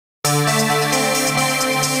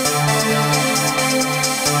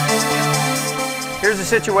Here's the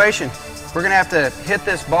situation. We're going to have to hit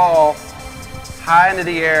this ball high into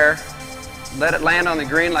the air, let it land on the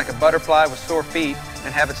green like a butterfly with sore feet,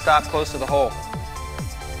 and have it stop close to the hole.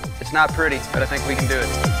 It's not pretty, but I think we can do it.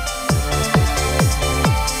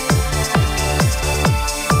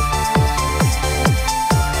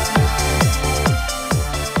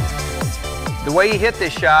 The way you hit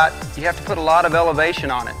this shot, you have to put a lot of elevation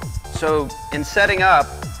on it. So in setting up,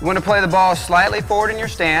 you want to play the ball slightly forward in your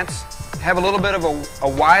stance, have a little bit of a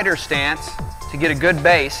wider stance to get a good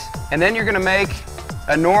base, and then you're going to make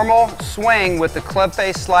a normal swing with the club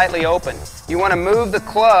face slightly open. You want to move the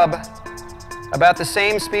club about the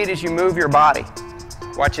same speed as you move your body.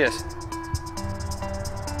 Watch this.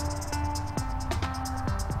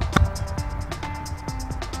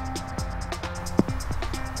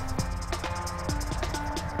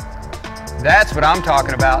 That's what I'm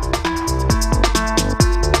talking about.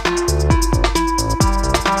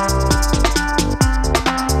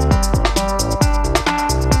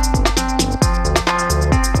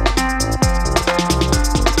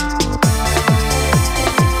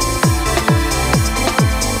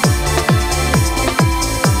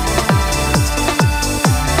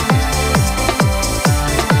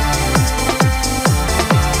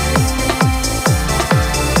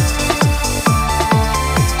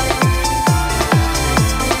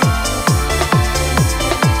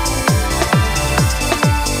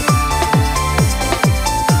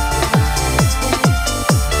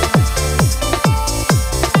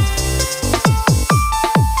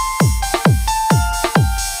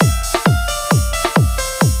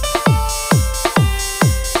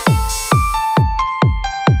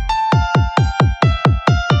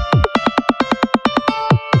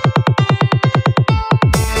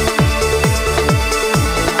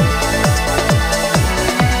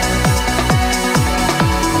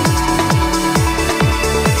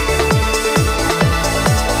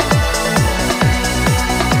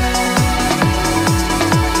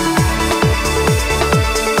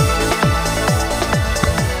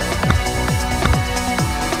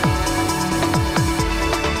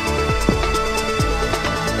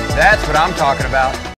 That's what I'm talking about.